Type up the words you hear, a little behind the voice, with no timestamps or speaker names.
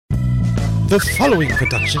The following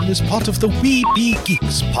production is part of the We Be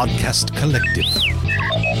Geeks podcast collective.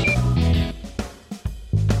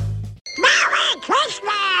 Merry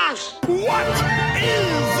Christmas! What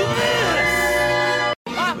is this?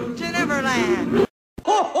 Up to Neverland!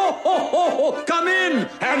 Ho, ho, ho, ho, ho! Come in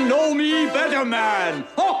and know me better, man!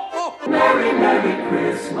 Ho, ho! Merry, Merry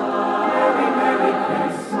Christmas! Merry, Merry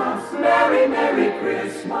Christmas! Merry, Merry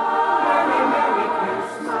Christmas! Merry, Merry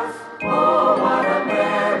Christmas! Oh, what a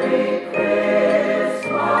Merry Christmas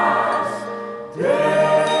day!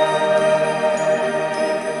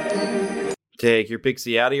 Take your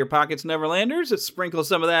pixie out of your pockets, Neverlanders. Let's sprinkle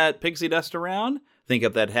some of that pixie dust around. Think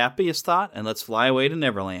up that happiest thought, and let's fly away to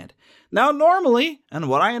Neverland. Now, normally, and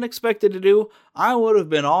what I had expected to do, I would have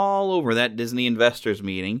been all over that Disney investors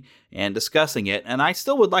meeting and discussing it, and I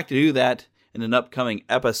still would like to do that in an upcoming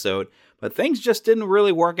episode, but things just didn't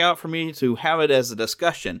really work out for me to have it as a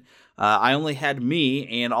discussion. I only had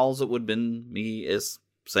me, and all it would have been me is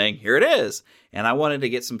saying, here it is. And I wanted to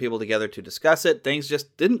get some people together to discuss it. Things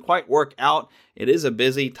just didn't quite work out. It is a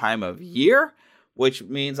busy time of year, which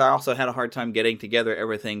means I also had a hard time getting together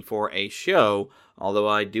everything for a show, although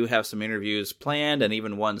I do have some interviews planned and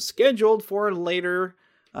even one scheduled for later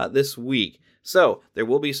this week. So there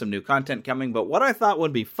will be some new content coming, but what I thought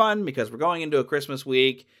would be fun, because we're going into a Christmas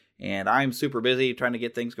week and I'm super busy trying to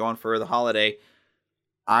get things going for the holiday,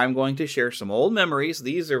 I'm going to share some old memories.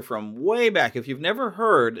 These are from way back. If you've never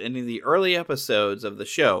heard any of the early episodes of the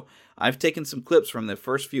show, I've taken some clips from the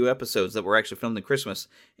first few episodes that were actually filmed in Christmas,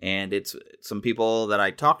 and it's some people that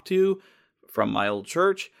I talked to from my old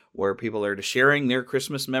church, where people are sharing their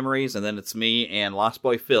Christmas memories, and then it's me and Lost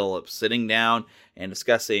Boy Philip sitting down and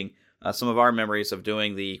discussing some of our memories of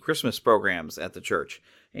doing the Christmas programs at the church.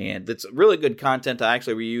 And it's really good content. I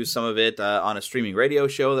actually reuse some of it on a streaming radio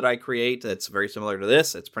show that I create that's very similar to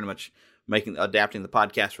this. It's pretty much adapting the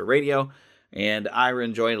podcast for radio. And I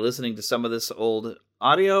enjoy listening to some of this old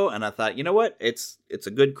audio, and I thought, you know what? It's a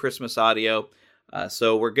good Christmas audio.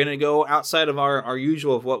 So we're going to go outside of our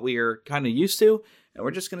usual of what we are kind of used to, and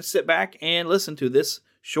we're just going to sit back and listen to this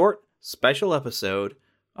short, special episode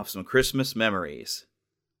of some Christmas memories.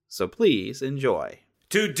 So please enjoy.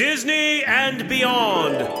 To Disney and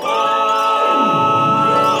beyond!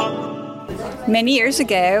 Many years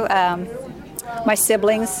ago, my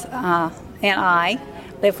siblings and I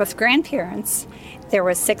lived with grandparents. There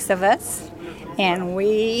were 6 of us, and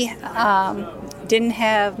we didn't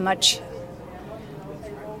have much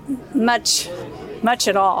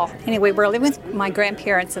at all. Anyway, we were living with my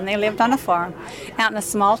grandparents, and they lived on a farm out in a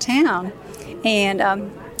small town. And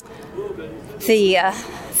the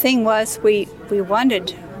thing was, we wondered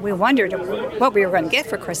what we were going to get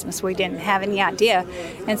for Christmas. We didn't have any idea.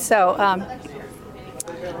 And so,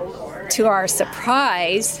 to our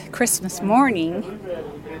surprise, Christmas morning,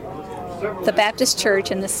 the Baptist church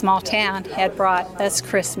in this small town had brought us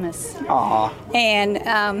Christmas. Aww.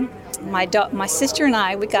 And my sister and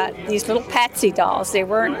I, we got these little Patsy dolls. They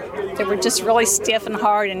were just really stiff and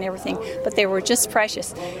hard and everything, but they were just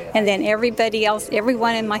precious. And then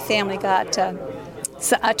everyone in my family got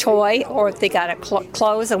a toy, or they got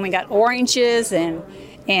clothes, and we got oranges and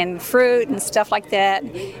fruit and stuff like that.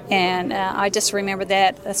 And I just remember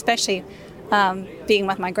that, especially being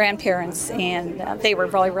with my grandparents, and they were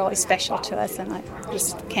really, really special to us, and I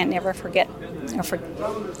just can't never forget.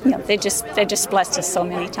 They just blessed us so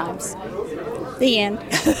many times. The end.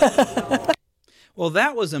 Well,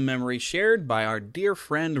 that was a memory shared by our dear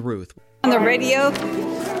friend Ruth. On the radio,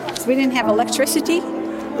 we didn't have electricity.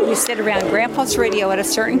 You sit around Grandpa's radio at a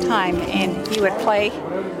certain time, and he would play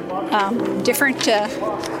different. It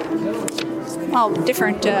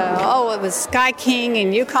was Sky King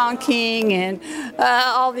and Yukon King and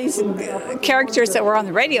all these characters that were on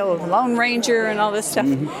the radio, Lone Ranger and all this stuff.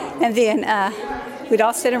 Mm-hmm. And then we'd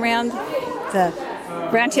all sit around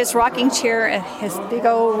his rocking chair and his big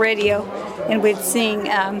old radio, and we'd sing.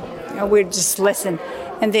 We'd just listen,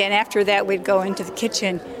 and then after that we'd go into the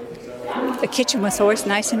kitchen. The kitchen was always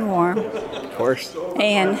nice and warm. Of course.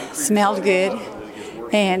 And smelled good.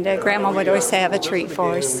 And Grandma would always have a treat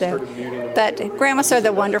for us. But Grandmas are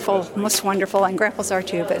the most wonderful, and Grandpas are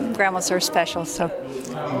too, but Grandmas are special. So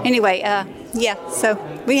anyway, so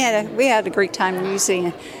we had a great time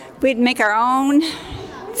usually. We'd make our own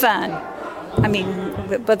fun. I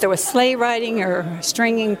mean, but there was sleigh riding or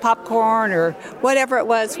stringing popcorn or whatever it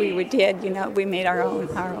was we did, we made our own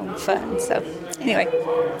fun. So anyway,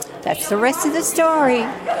 that's the rest of the story.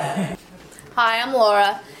 Hi, I'm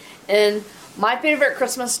Laura, and my favorite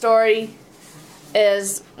Christmas story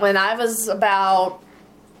is when I was about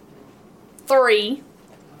 3,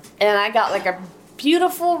 and I got like a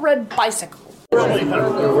beautiful red bicycle.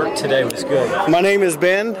 Your work today was good. My name is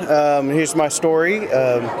Ben. Here's my story.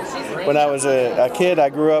 When I was a kid, I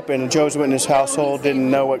grew up in a Jehovah's Witness household. Didn't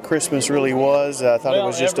know what Christmas really was. I thought it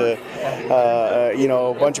was just a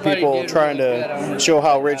bunch of people trying to show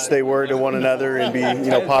how rich they were to one another and be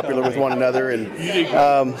popular with one another.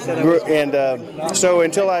 So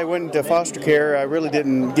until I went into foster care, I really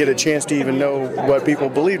didn't get a chance to even know what people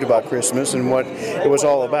believed about Christmas and what it was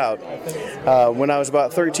all about. When I was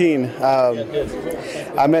about 13,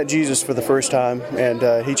 I met Jesus for the first time,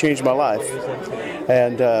 and he changed my life.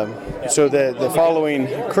 And so the following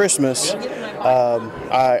Christmas,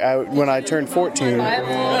 when I turned 14,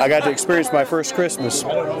 I got to experience my first Christmas.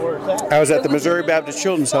 I was at the Missouri Baptist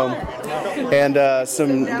Children's Home, and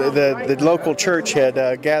the local church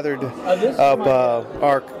had gathered up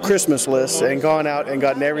our Christmas list and gone out and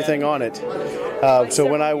gotten everything on it. So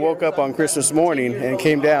when I woke up on Christmas morning and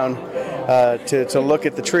came down to look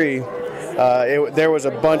at the tree, there was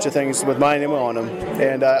a bunch of things with my name on them,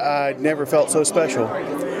 and I never felt so special.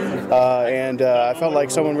 I felt like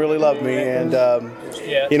someone really loved me, and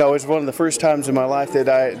it was one of the first times in my life that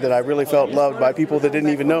I really felt loved by people that didn't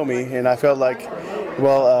even know me, and I felt like,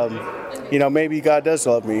 maybe God does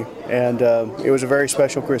love me, and it was a very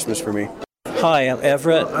special Christmas for me. Hi, I'm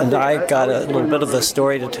Everett, and I got a little bit of a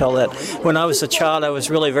story to tell that when I was a child, I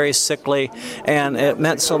was really very sickly, and it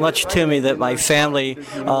meant so much to me that my family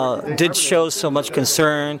did show so much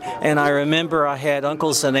concern. And I remember I had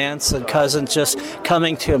uncles and aunts and cousins just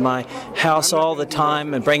coming to my house all the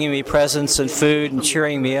time and bringing me presents and food and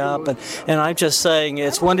cheering me up. And I'm just saying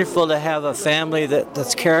it's wonderful to have a family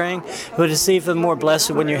that's caring, but it's even more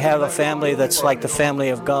blessed when you have a family that's like the family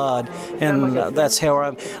of God. And that's how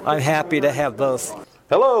I'm happy to have both.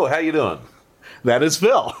 Hello, how you doing? That is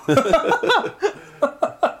Phil.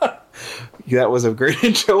 That was a great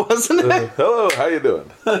intro, wasn't it? Hello, how you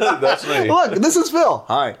doing? That's me. Look, this is Phil.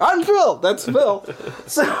 Hi, I'm Phil. That's Phil.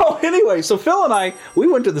 So anyway, Phil and I, we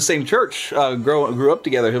went to the same church, grew up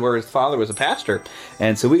together, where his father was a pastor,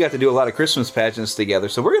 and so we got to do a lot of Christmas pageants together.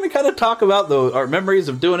 So we're going to kind of talk about our memories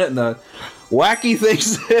of doing it and the wacky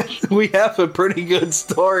things that we have a pretty good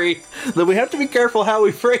story that we have to be careful how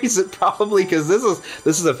we phrase it, probably, because this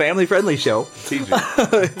is a family-friendly show. PG.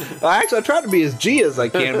 I try to be as G as I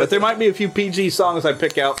can, but there might be a few PG songs I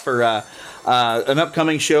pick out for an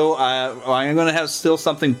upcoming show. I'm going to have still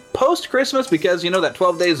something post-Christmas, because that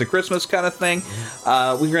 12 days of Christmas kind of thing.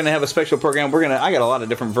 We're going to have a special program. I got a lot of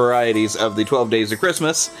different varieties of the 12 days of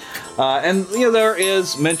Christmas, and there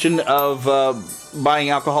is mention of buying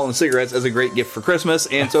alcohol and cigarettes as a great gift for Christmas.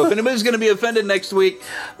 And so if anybody's going to be offended next week,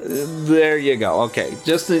 there you go. Okay,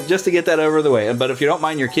 just to get that over the way. But if you don't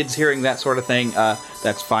mind your kids hearing that sort of thing,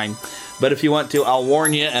 that's fine. But if you want to, I'll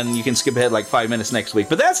warn you, and you can skip ahead like 5 minutes next week.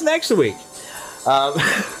 But that's next week. All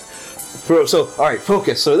right,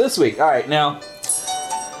 focus. So this week, all right, now,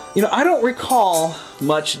 I don't recall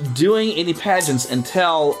much doing any pageants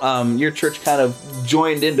until your church kind of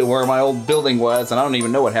joined into where my old building was, and I don't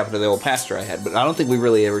even know what happened to the old pastor I had, but I don't think we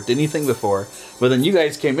really ever did anything before. But then you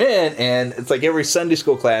guys came in, and it's like every Sunday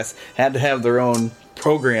school class had to have their own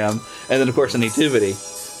program, and then, of course, a nativity,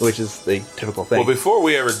 which is the typical thing. Well, before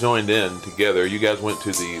we ever joined in together, you guys went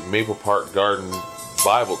to the Maple Park Garden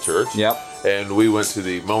Bible Church. Yep. And we went to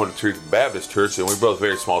the Moment of Truth Baptist Church, and we're both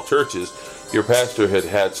very small churches. Your pastor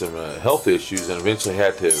had some health issues and eventually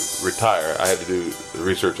had to retire. I had to do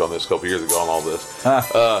research on this a couple years ago on all this.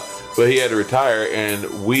 But he had to retire,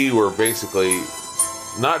 and we were basically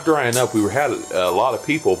not drying up. We had a lot of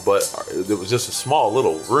people, but it was just a small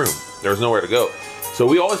little room. There was nowhere to go. So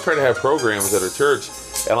we always try to have programs at our church,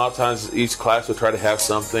 and a lot of times each class would try to have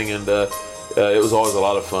something, and it was always a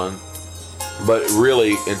lot of fun. But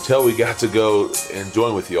really, until we got to go and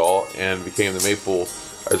join with y'all and became the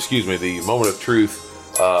Moment of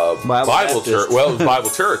Truth Bible Church. Well, it was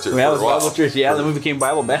Bible Church. That was Bible Church, yeah. Then we became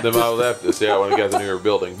Bible Baptist. The Bible Baptist, yeah, when we got the newer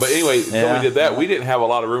building. But anyway, until we did that, we didn't have a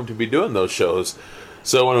lot of room to be doing those shows.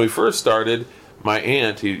 So when we first started, my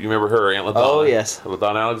aunt, you remember her, Aunt LaDonna? Oh, yes.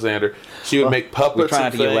 LaDonna Alexander. She would make puppets. We try not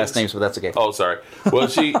and to give things. last names, but that's okay. Oh, sorry. Well,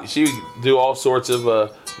 she would do all sorts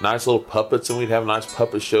of nice little puppets, and we'd have nice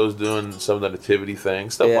puppet shows doing some of the nativity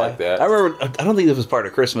things, stuff like that. I remember, I don't think this was part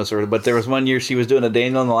of Christmas, but there was one year she was doing a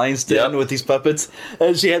Daniel and the Lion's Den with these puppets,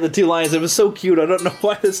 and she had the two lions. It was so cute. I don't know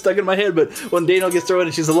why it's stuck in my head, but when Daniel gets thrown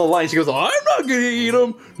and she's a little lion, she goes, "I'm not going to eat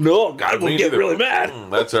them." No, God will get really mad.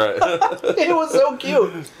 That's right. It was so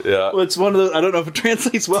cute. Yeah. Well, it's one of those, I don't know if it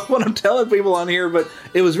translates well when I'm telling people on here, but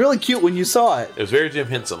it was really cute when you saw it. It was very Jim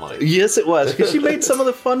Henson-like. Yes, it was, because she made some of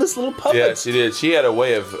the funnest little puppets. Yeah, she did. She had a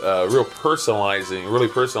way of really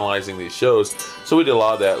personalizing these shows. So we did a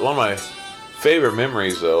lot of that. One of my favorite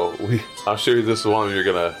memories, though, I'm sure this is one you're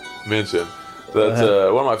going to mention.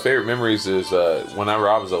 That one of my favorite memories is whenever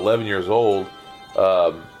I was 11 years old,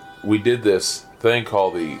 we did this thing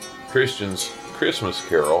called the Christians Christmas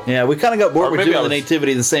Carol. Yeah, we kind of got bored with doing the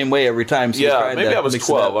nativity the same way every time. So maybe I was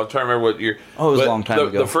 12. I'm trying to remember what year. Oh, it was a long time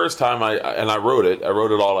ago. The first time I wrote it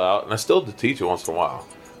all out, and I still teach it once in a while.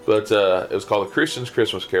 But it was called the Christians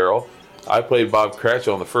Christmas Carol. I played Bob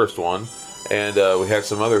Cratchit on the first one, and we had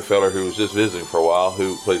some other feller who was just visiting for a while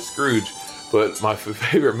who played Scrooge. But my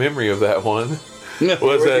favorite memory of that one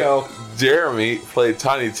was that Jeremy played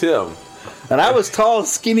Tiny Tim. And I was tall,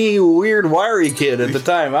 skinny, weird, wiry kid at the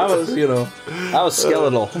time. I was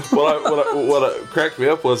skeletal. What cracked me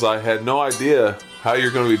up was I had no idea how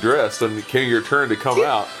you're going to be dressed when it came your turn to come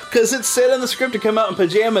out. Because it said in the script to come out in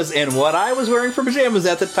pajamas, and what I was wearing for pajamas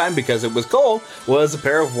at the time, because it was cold, was a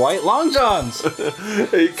pair of white long johns.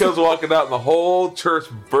 He comes walking out, and the whole church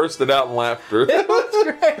bursted out in laughter. It was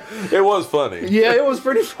great. It was funny. Yeah, it was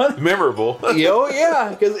pretty funny. Memorable. Oh, yeah,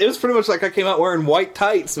 because it was pretty much like I came out wearing white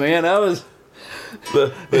tights, man. I was...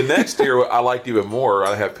 The next year, what I liked even more,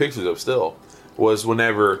 I have pictures of still, was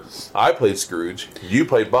whenever I played Scrooge, you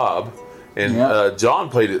played Bob, and John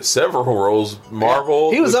played several roles.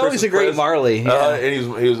 Marvel. He was always a great Marley. And he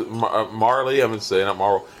was Marley. I'm going to say not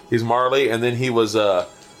Marvel. He's Marley, and then he was the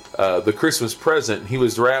Christmas present. He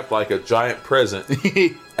was wrapped like a giant present.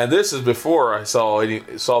 And this is before I saw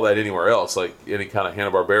that anywhere else, like any kind of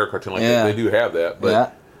Hanna-Barbera cartoon like that. They do have that,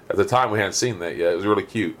 but. At the time, we hadn't seen that yet. It was really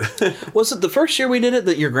cute. Was it the first year we did it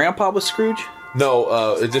that your grandpa was Scrooge?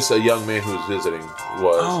 No, it's just a young man who was visiting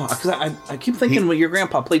was. Oh, because I keep thinking your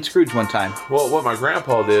grandpa played Scrooge one time. Well, what my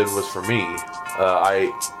grandpa did was for me,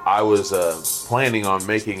 I was planning on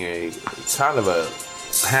making a kind of a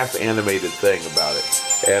half-animated thing about it.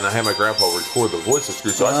 And I had my grandpa record the voice of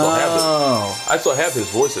Scrooge, so I still have his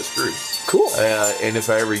voice of Scrooge. Cool. And if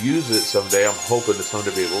I ever use it someday, I'm hoping to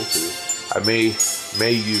someday be able to. I may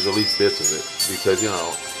use at least bits of it because,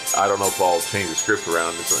 I don't know if I'll change the script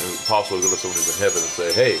around. It's possible to go to someone who's in heaven and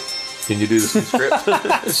say, hey, can you do this in script?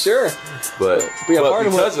 Sure. But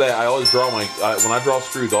because of that, I always draw when I draw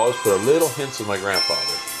Scrooge, I always put a little hints of my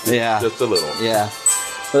grandfather. Yeah. Just a little. Yeah.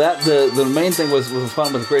 But the main thing was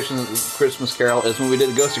fun with the Christmas Carol is when we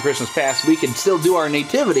did the Ghost of Christmas Past, we could still do our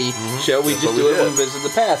nativity show. We just do it when we visit the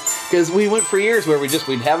past. Because we went for years where we'd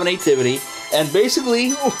have a nativity, and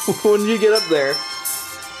basically when you get up there,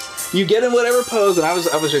 you get in whatever pose, and I was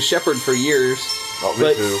a shepherd for years. Oh,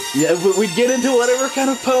 me too. Yeah, but we'd get into whatever kind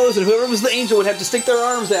of pose, and whoever was the angel would have to stick their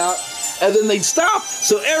arms out, and then they'd stop,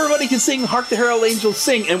 so everybody can sing "Hark the Herald Angels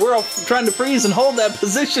Sing," and we're all trying to freeze and hold that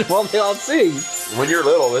position while they all sing. When you're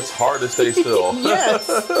little, it's hard to stay still. Yes.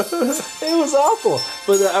 It was awful.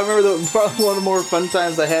 But I remember probably one of the more fun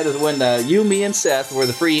times I had is when you, me, and Seth were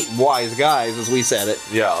the three wise guys, as we said it.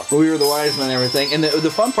 Yeah. We were the wise men and everything. And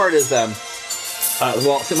the fun part is, my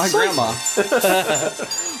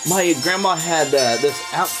grandma had this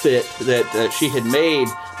outfit that she had made,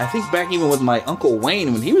 I think back even with my Uncle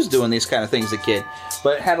Wayne when he was doing these kind of things as a kid.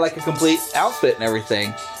 But it had like a complete outfit and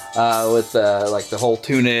everything. With like the whole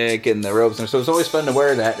tunic and the robes, and so it was always fun to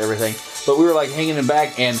wear that and everything. But we were like hanging in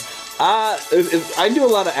back, and I do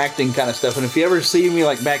a lot of acting kind of stuff. And if you ever see me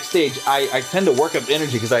like backstage, I tend to work up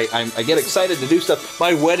energy because I get excited to do stuff.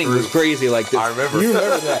 My wedding was crazy like this. I remember. You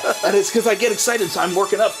remember that? And it's because I get excited, so I'm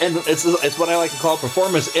working up, and it's what I like to call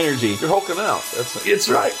performance energy. You're hulking out. It's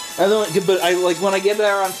right. And then, but I like when I get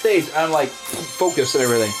there on stage, I'm like focused and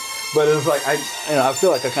everything. But it was like, I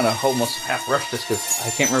feel like I kind of almost half rushed this because I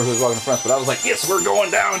can't remember who was walking in front, but I was like, yes, we're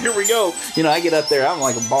going down, here we go. I get up there, I'm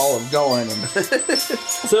like a ball of going. And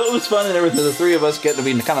so it was fun and everything. The three of us getting to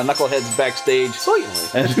be kind of knuckleheads backstage.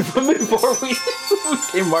 And before we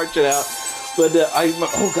came marching out. But I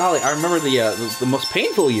remember the most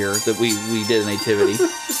painful year that we did a nativity.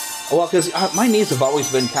 Well, because my knees have always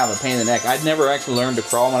been kind of a pain in the neck. I'd never actually learned to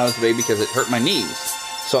crawl when I was a baby because it hurt my knees.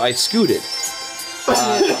 So I scooted.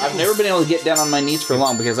 I've never been able to get down on my knees for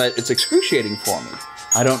long because it's excruciating for me.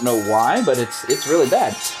 I don't know why, but it's really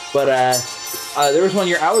bad. But there was one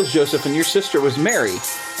year I was Joseph and your sister was Mary.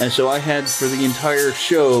 And so I had for the entire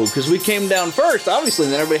show, because we came down first, obviously,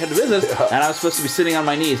 and then everybody had to visit, and I was supposed to be sitting on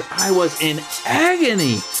my knees. I was in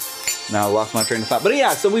agony. Now I lost my train of thought. But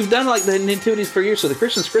yeah, so we've done like the nativities for years. So the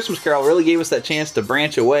Christmas Carol really gave us that chance to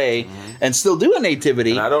branch away and still do a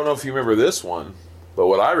nativity. And I don't know if you remember this one. But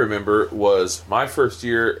what I remember was my first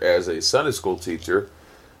year as a Sunday school teacher,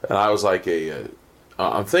 and I was like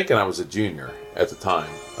I'm thinking I was a junior at the time.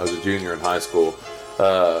 I was a junior in high school.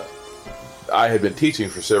 I had been teaching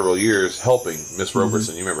for several years, helping Miss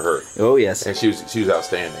Roberson. You remember her? Oh, yes. And she was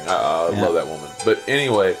outstanding. I love that woman. But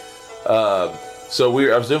anyway, So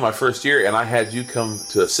I was doing my first year, and I had you come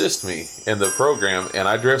to assist me in the program, and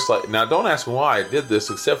I dressed like. Now, don't ask me why I did this,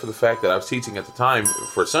 except for the fact that I was teaching at the time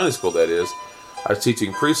for Sunday school. That is, I was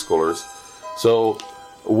teaching preschoolers. So,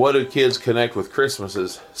 what do kids connect with Christmas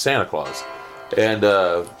is Santa Claus, and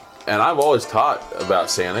I've always taught about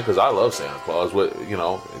Santa because I love Santa Claus.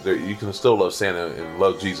 You can still love Santa and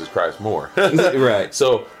love Jesus Christ more, Right.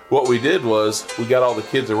 So. What we did was we got all the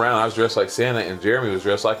kids around. I was dressed like Santa, and Jeremy was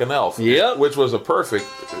dressed like an elf. Yep. Which was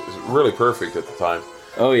really perfect at the time.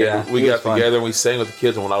 Oh, yeah. And we got together and we sang with the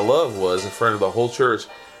kids. And what I loved was, in front of the whole church,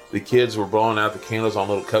 the kids were blowing out the candles on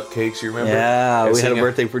little cupcakes. You remember? Yeah, and we had a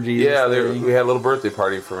birthday for Jesus. Yeah, we had a little birthday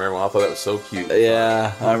party for everyone. I thought that was so cute.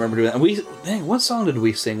 Yeah, I remember doing that. What song did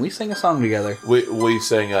we sing? We sang a song together. We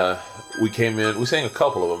sang. We came in. We sang a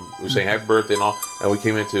couple of them. We sang Happy Birthday and all, and we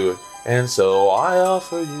came into it. And so I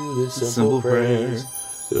offer you this simple prayers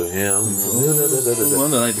to Him.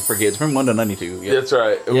 1-90 for kids from 1 to 92. Yep. That's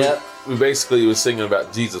right. Yeah. We basically was singing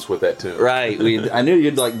about Jesus with that tune. Right. I knew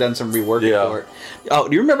you'd done some reworking for it. Oh,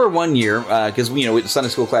 do you remember one year? Because Sunday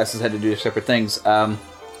school classes had to do separate things. To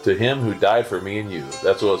Him who died for me and you.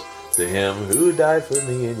 That's what it was. To Him who died for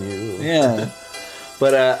me and you. Yeah.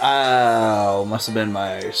 But must have been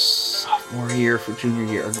my sophomore year for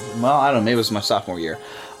junior year. Well, I don't know. Maybe it was my sophomore year.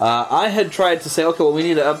 I had tried to say, okay, well, we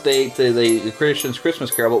need to update the Christian's Christmas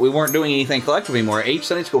Carol, but we weren't doing anything collectively anymore. Each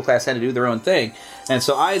Sunday school class had to do their own thing. And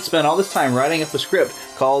so I had spent all this time writing up a script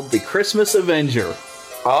called The Christmas Avenger.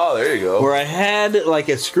 Oh, there you go. Where I had like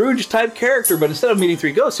a Scrooge-type character, but instead of meeting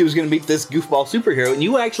three ghosts, he was going to meet this goofball superhero. And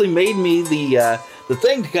you actually made me the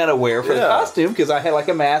thing to kind of wear for the costume, because I had like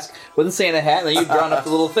a mask with a Santa hat, and then you'd drawn up the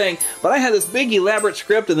little thing. But I had this big elaborate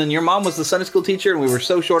script, and then your mom was the Sunday school teacher, and we were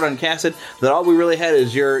so short on casted that all we really had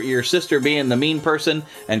is your sister being the mean person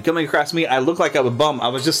and coming across me. I looked like a bum. I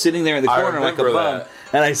was just sitting there in the corner like a bum.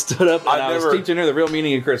 And I stood up and I was teaching her the real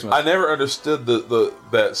meaning of Christmas. I never understood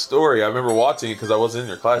that story. I remember watching it because I wasn't in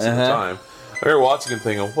your class at the time. I remember watching it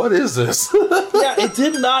thinking, what is this? Yeah, it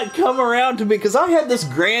did not come around to me because I had this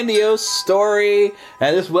grandiose story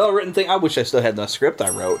and this well-written thing. I wish I still had the script I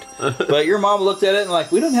wrote. But your mom looked at it and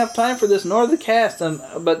like, we don't have time for this nor the cast.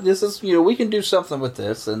 But this is, we can do something with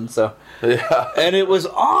this. And so, and it was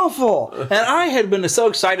awful. And I had been so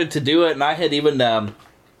excited to do it. And I had even,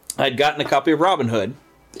 I'd gotten a copy of Robin Hood,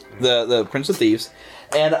 the Prince of Thieves.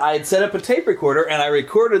 And I'd set up a tape recorder, and I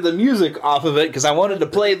recorded the music off of it because I wanted to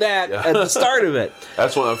play that at the start of it.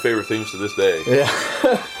 That's one of my favorite themes to this day.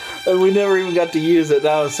 Yeah. And we never even got to use it.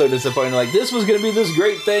 That was so disappointing. Like, this was going to be this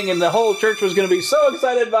great thing, and the whole church was going to be so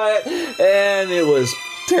excited by it, and it was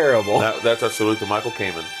terrible. That's our salute to Michael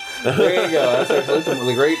Kamen. There you go. That's our salute to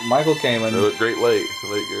the great Michael Kamen. Great,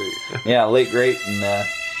 great. Yeah, late, great, and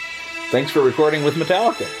thanks for recording with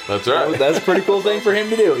Metallica. That's right. That's a pretty cool thing for him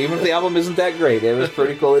to do, even if the album isn't that great. It was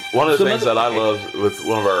pretty cool. One of the things that I love with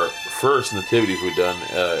one of our first nativities we've done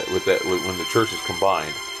when the churches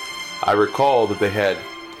combined, I recall that they had,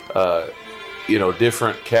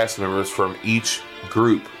 different cast members from each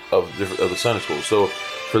group of the Sunday school. So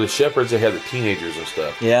for the shepherds, they had the teenagers and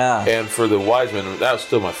stuff. Yeah. And for the wise men, that was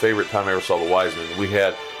still my favorite time I ever saw the wise men. We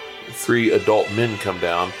had 3 adult men come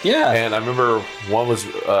down. Yeah. And I remember one was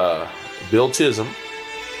Bill Chisholm,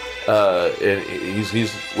 and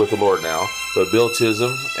he's with the Lord now. But Bill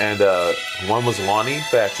Chisholm, and one was Lonnie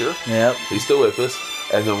Thatcher. Yep. He's still with us.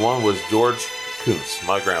 And then one was George Kuntz,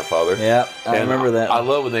 my grandfather. Yeah, I remember that. I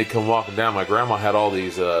love when they come walking down. My grandma had all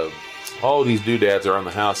these doodads around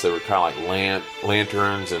the house that were kind of like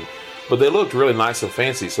lanterns, but they looked really nice and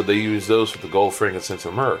fancy. So they used those with the gold, frankincense,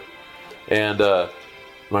 and myrrh. And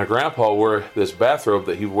my grandpa wore this bathrobe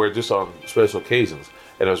that he would wear just on special occasions.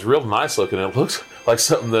 And it was real nice looking. It looked like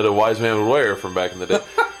something that a wise man would wear from back in the day.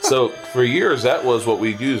 So for years, that was what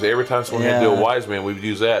we'd use. Every time someone had to do a wise man, we would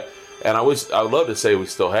use that. And I would love to say we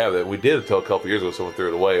still have it. We did until a couple years ago. Someone threw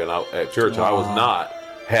it away at church, and I was not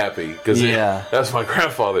happy because that's my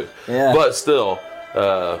grandfather. Yeah. But still,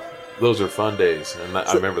 those are fun days, and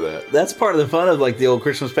I remember that. That's part of the fun of like the old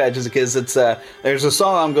Christmas pageants, because it's there's a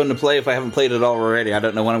song I'm going to play if I haven't played it already. I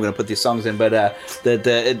don't know when I'm going to put these songs in, but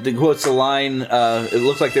it quotes the line. It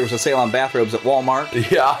looks like there was a sale on bathrobes at Walmart.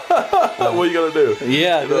 Yeah, what are you gonna do?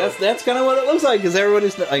 Yeah, that's kind of what it looks like, because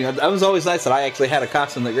everybody's. I was always nice that I actually had a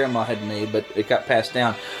costume that Grandma had made, but it got passed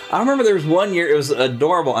down. I remember there was one year it was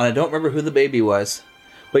adorable, and I don't remember who the baby was,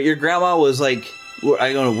 but your grandma was like.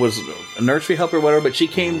 I don't know, was a nursery helper or whatever, but she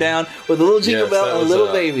came down with a little jingle bell and a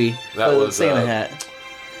little baby with a Santa hat,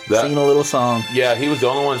 singing a little song. Yeah, he was the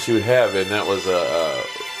only one she would have, and that was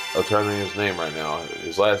I'm trying to think of his name right now.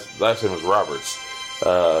 His last name was Roberts.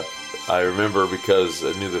 I remember because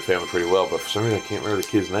I knew the family pretty well, but for some reason I can't remember the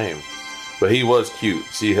kid's name. But he was cute.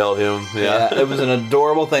 She held him. Yeah. It was an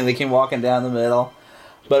adorable thing. They came walking down the middle.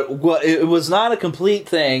 But it was not a complete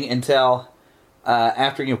thing until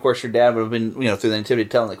after, of course, your dad would have been, through the nativity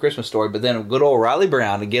telling the Christmas story. But then good old Riley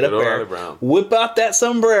Brown to get up there, whip out that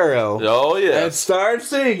sombrero. Oh, yeah. And start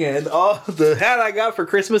singing. Oh, the hat I got for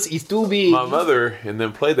Christmas is too big. My mother, and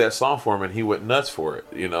then played that song for him, and he went nuts for it.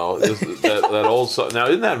 That old song. Now,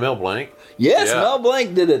 isn't that Mel Blanc? Yes, yeah. Mel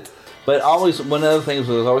Blanc did it. But always, one of the things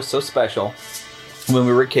was always so special when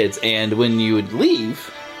we were kids. And when you would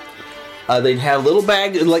leave, they'd have little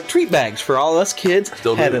bags, like treat bags for all us kids.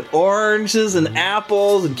 Had oranges and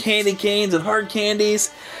apples and candy canes and hard candies.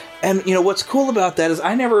 And, what's cool about that is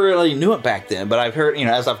I never really knew it back then. But I've heard,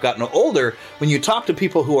 as I've gotten older, when you talk to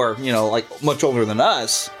people who are, like much older than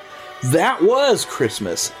us, that was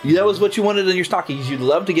Christmas. That was what you wanted in your stockings. You'd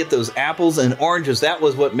love to get those apples and oranges. That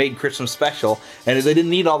was what made Christmas special. And they didn't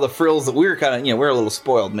need all the frills that we were kind of, we're a little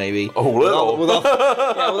spoiled maybe. Oh, little. With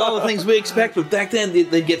all the things we expect. But back then,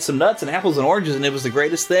 they'd get some nuts and apples and oranges, and it was the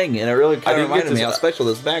greatest thing. And it really kind of reminded me how special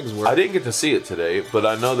those bags were. I didn't get to see it today, but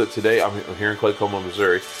I know that today, I'm here in Claycoma,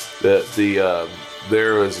 Missouri, that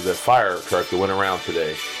there was the fire truck that went around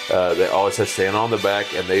today. They always had Santa on the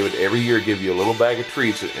back, and they would every year give you a little bag of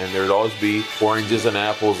treats, and there would always be oranges and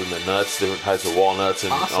apples and the nuts, different types of walnuts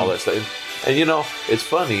and all that stuff. And it's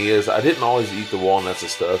funny is I didn't always eat the walnuts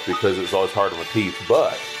and stuff because it was always hard on my teeth,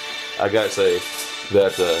 but I gotta say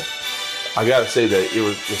that it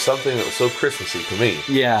was something that was so Christmassy to me.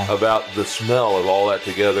 Yeah. About the smell of all that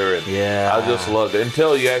together, and I just loved it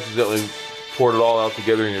until you accidentally poured it all out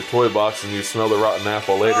together in your toy box and you smell the rotten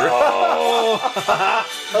apple later. Oh.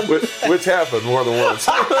 which happened more than once.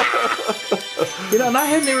 And I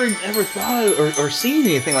had never ever thought or seen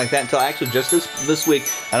anything like that until actually just this week.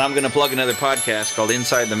 And I'm going to plug another podcast called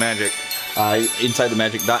Inside the Magic,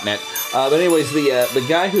 InsideTheMagic.net. But anyways, the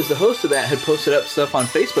guy who's the host of that had posted up stuff on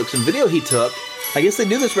Facebook, some video he took. I guess they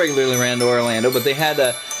do this regularly around Orlando, but they had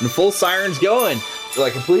full sirens going.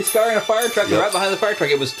 Like a police car and a fire truck, and right behind the fire truck,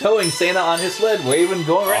 it was towing Santa on his sled, waving,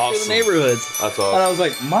 going right through the neighborhoods. That's awesome. And I was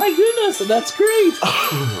like, my goodness, that's great.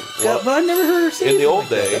 But I never heard her say in the old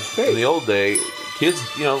day, kids,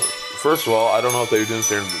 first of all, I don't know if they were doing this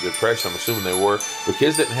during the Depression. I'm assuming they were, but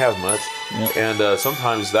kids didn't have much, and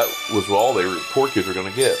sometimes that was all poor kids were going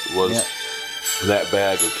to get was that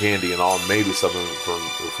bag of candy and all, maybe something from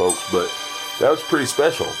the folks, but. That was pretty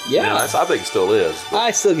special. Yeah. And I think it still is.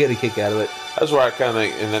 I still get a kick out of it. That's where I kind of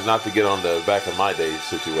think, and not to get on the back of my day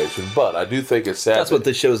situation, but I do think it's sad. That's what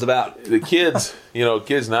this show's about. The kids,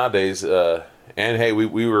 kids nowadays, and hey,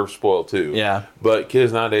 we were spoiled too. Yeah. But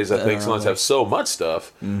kids nowadays, I think, sometimes have so much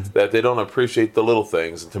stuff that they don't appreciate the little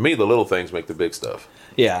things. And to me, the little things make the big stuff.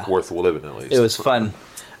 Yeah. Worth living, at least. It was fun.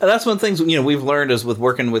 And that's one of the things we've learned is with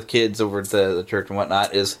working with kids over at the church and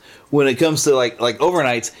whatnot is when it comes to like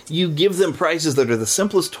overnights, you give them prizes that are the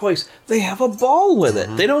simplest toys. They have a ball with it.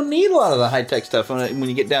 They don't need a lot of the high tech stuff when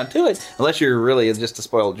you get down to it, unless you're really just a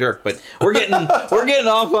spoiled jerk. But we're getting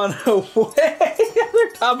off on a way other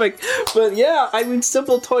topic. But yeah,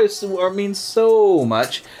 simple toys mean so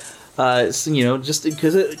much. Just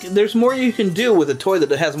because there's more you can do with a toy that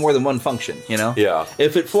has more than one function, Yeah.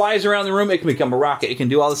 If it flies around the room, it can become a rocket. It can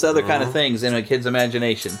do all this other kind of things in a kid's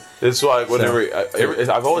imagination. It's like whenever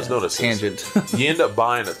I've always noticed tangent. You end up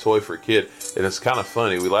buying a toy for a kid, and it's kind of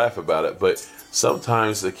funny. We laugh about it, but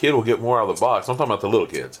sometimes the kid will get more out of the box. I'm talking about the little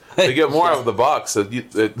kids. They get more out of the box than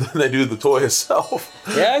they do the toy itself.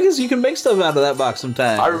 Yeah, I guess you can make stuff out of that box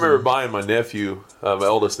sometimes. I remember buying my nephew, my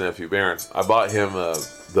oldest nephew, Barron. I bought him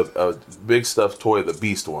the big stuffed toy, the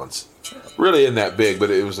Beast once. Really isn't that big, but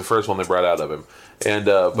it was the first one they brought out of him. And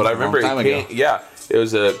but I remember it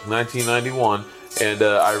was 1991, and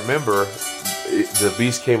I remember the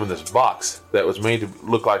Beast came in this box that was made to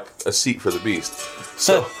look like a seat for the Beast.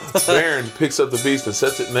 So Barron picks up the Beast and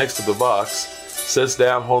sets it next to the box, sits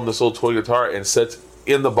down holding this old toy guitar, and sits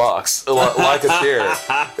in the box like a chair.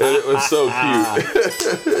 And it was so cute.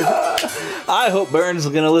 I hope Barron's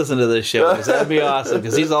going to listen to this show, because that'd be awesome,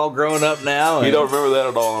 because he's all grown up now. You don't remember that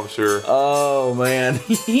at all, I'm sure. Oh, man.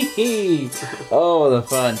 Oh, the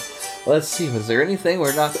fun. Let's see, was there anything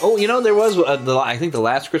we're not... Oh, there was, I think, the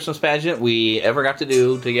last Christmas pageant we ever got to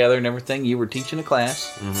do together and everything. You were teaching a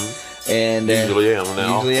class. Mm-hmm. And usually am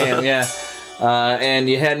now. Usually am, yeah. And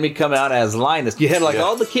you had me come out as Linus. You had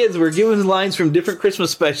all the kids were giving lines from different Christmas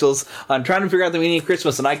specials on trying to figure out the meaning of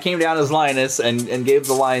Christmas, and I came down as Linus and gave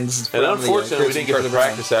the lines. And unfortunately, we didn't get to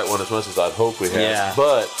practice that one as much as I'd hoped we had. Yeah.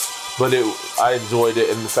 But I enjoyed it,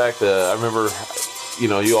 and in fact, I remember,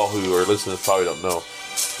 you all who are listening probably don't know,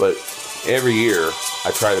 but every year I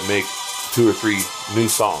try to make 2 or 3 new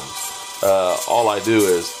songs. All I do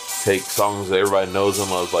is take songs that everybody knows and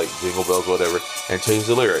loves, like Jingle Bells, whatever, and change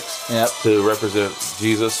the lyrics to represent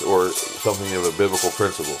Jesus or something of a biblical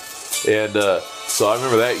principle. And so I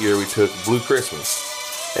remember that year we took Blue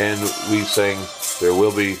Christmas, and we sang "There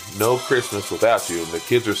Will Be No Christmas Without You," and the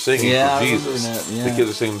kids are singing for Jesus. The kids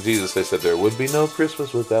are singing to Jesus. They said, "There would be no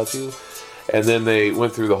Christmas without you," and then they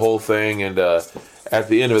went through the whole thing, and at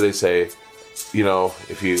the end of it, they say, you know,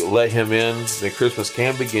 if you let him in, then Christmas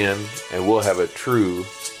can begin, and we'll have a true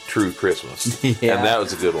Christmas. And that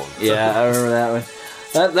was a good one. Yeah, I remember that one.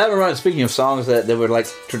 That reminds. Speaking of songs that were like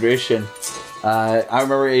tradition, I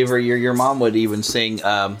remember every year your mom would even sing,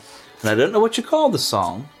 and I don't know what you call the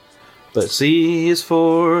song, but C is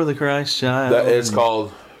for the Christ child. It's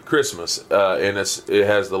called Christmas, and it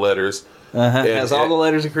has the letters. It has all the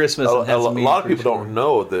letters of Christmas. A lot of people don't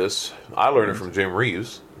know this. I learned it from Jim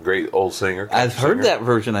Reeves, great old singer. I've heard that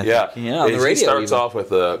version, I think. Yeah, on the radio. He starts off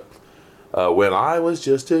with when I was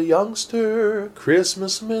just a youngster,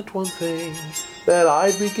 Christmas meant one thing, that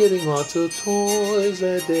I'd be getting lots of toys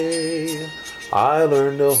that day. I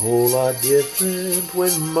learned a whole lot different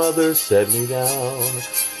when Mother set me down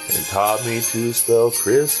and taught me to spell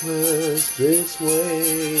Christmas this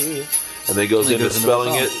way. And then goes into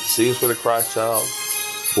spelling it. C is for the Christ child,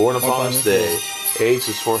 born upon this day. H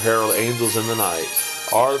is for herald angels in the night.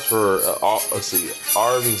 R is for, R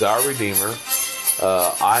means our Redeemer.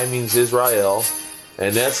 I means Israel.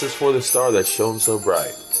 And S is for the star that shone so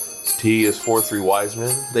bright. T is for 3 wise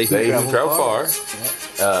men. They who travel far.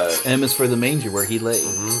 M is for the manger where he lay.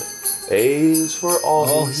 A is for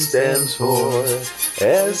all he stands for.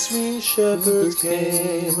 S means shepherds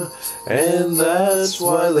came. And that's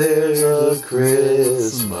why there's a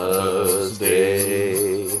Christmas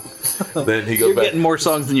day. Then he goes You're back. getting more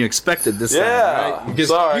songs than you expected this time, right? Because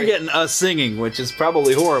you're getting us singing, which is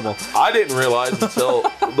probably horrible. I didn't realize until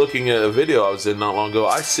looking at a video I was in not long ago,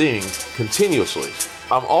 I sing continuously.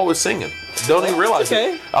 I'm always singing. Don't even realize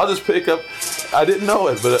it. I'll just pick up. I didn't know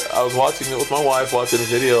it, but I was watching it with my wife, watching the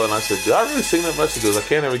video, and I said, "Do I really sing that much?" She goes, "I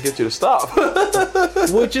can't ever get you to stop."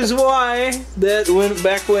 Which is why that when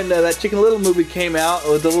that Chicken Little movie came out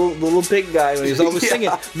with the little pig guy when he was always singing,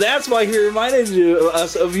 that's why he reminded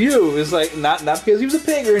us of you. It's like not because he was a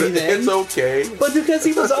pig or anything. It's okay, but because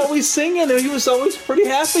he was always singing and he was always pretty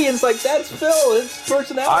happy. And it's like that's Phil, his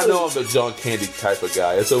personality. I know I'm the John Candy type of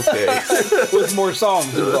guy. It's okay with more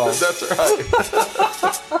songs involved. That's right.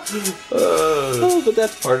 But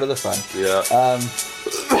that's part of the fun. Yeah.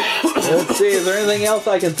 Let's see. Is there anything else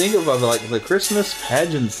I can think of like the Christmas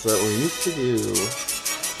pageants that we used to do?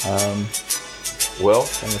 Well,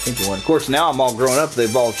 I'm thinking one. Of course, now I'm all grown up.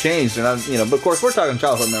 They've all changed, and but of course, we're talking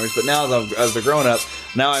childhood memories. But now, as a grown up,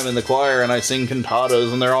 now I'm in the choir and I sing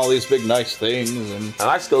cantatas, and they're all these big, nice things. And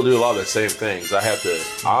I still do a lot of the same things.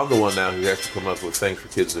 I'm the one now who has to come up with things for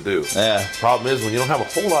kids to do. Yeah. Problem is, when you don't have a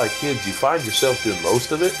whole lot of kids, you find yourself doing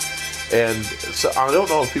most of it. And so I don't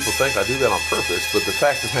know if people think I do that on purpose, but the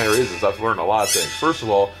fact of the matter is I've learned a lot of things. First of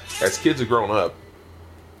all, as kids have grown up,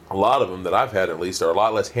 a lot of them that I've had at least are a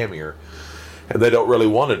lot less hammier, and they don't really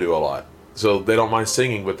want to do a lot. So they don't mind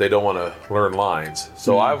singing, but they don't want to learn lines.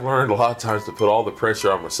 So I've learned a lot of times to put all the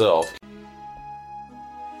pressure on myself.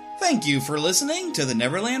 Thank you for listening to the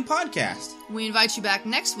Neverland Podcast. We invite you back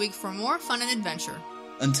next week for more fun and adventure.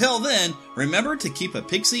 Until then, remember to keep a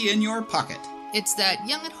pixie in your pocket. It's that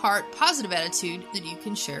young at heart, positive attitude that you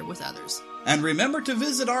can share with others. And remember to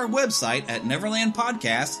visit our website at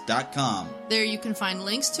neverlandpodcast.com. There you can find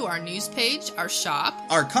links to our news page, our shop,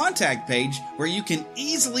 our contact page, where you can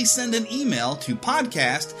easily send an email to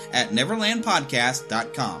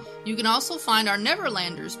podcast@neverlandpodcast.com. You can also find our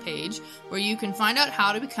Neverlanders page, where you can find out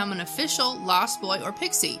how to become an official Lost Boy or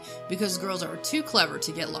Pixie, because girls are too clever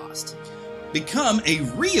to get lost. Become a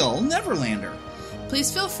real Neverlander. Please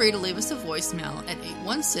feel free to leave us a voicemail at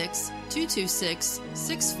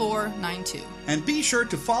 816-226-6492. And be sure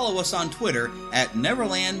to follow us on Twitter at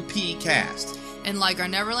NeverlandPcast. And like our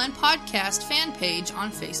Neverland Podcast fan page on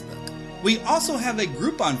Facebook. We also have a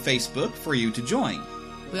group on Facebook for you to join.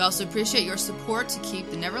 We also appreciate your support to keep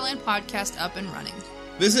the Neverland Podcast up and running.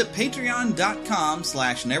 Visit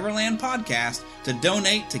patreon.com/NeverlandPodcast to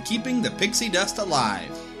donate to keeping the pixie dust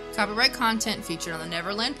alive. Copyright content featured on the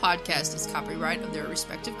Neverland Podcast is copyright of their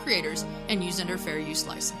respective creators and used under fair use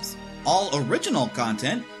license. All original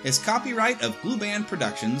content is copyright of Blue Band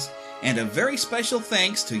Productions, and a very special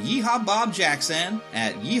thanks to Yeehaw Bob Jackson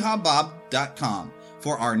at yeehawbob.com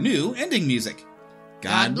for our new ending music.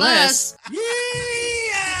 God bless! Yeah!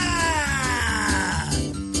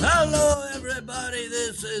 Hello, everybody.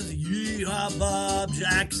 This is Yeehaw Bob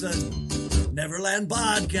Jackson. Neverland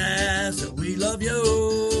Podcast, we love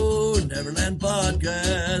you. Neverland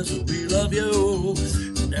Podcast, we love you.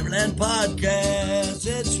 Neverland Podcast,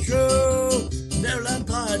 it's true. Neverland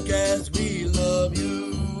Podcast, we love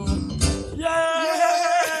you.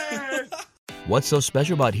 Yeah! What's so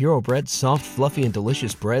special about Hero Bread's soft, fluffy, and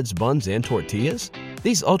delicious breads, buns, and tortillas?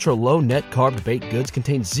 These ultra-low net-carb baked goods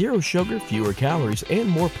contain zero sugar, fewer calories, and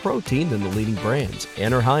more protein than the leading brands,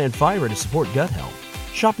 and are high in fiber to support gut health.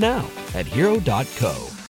 Shop now at Hero.co.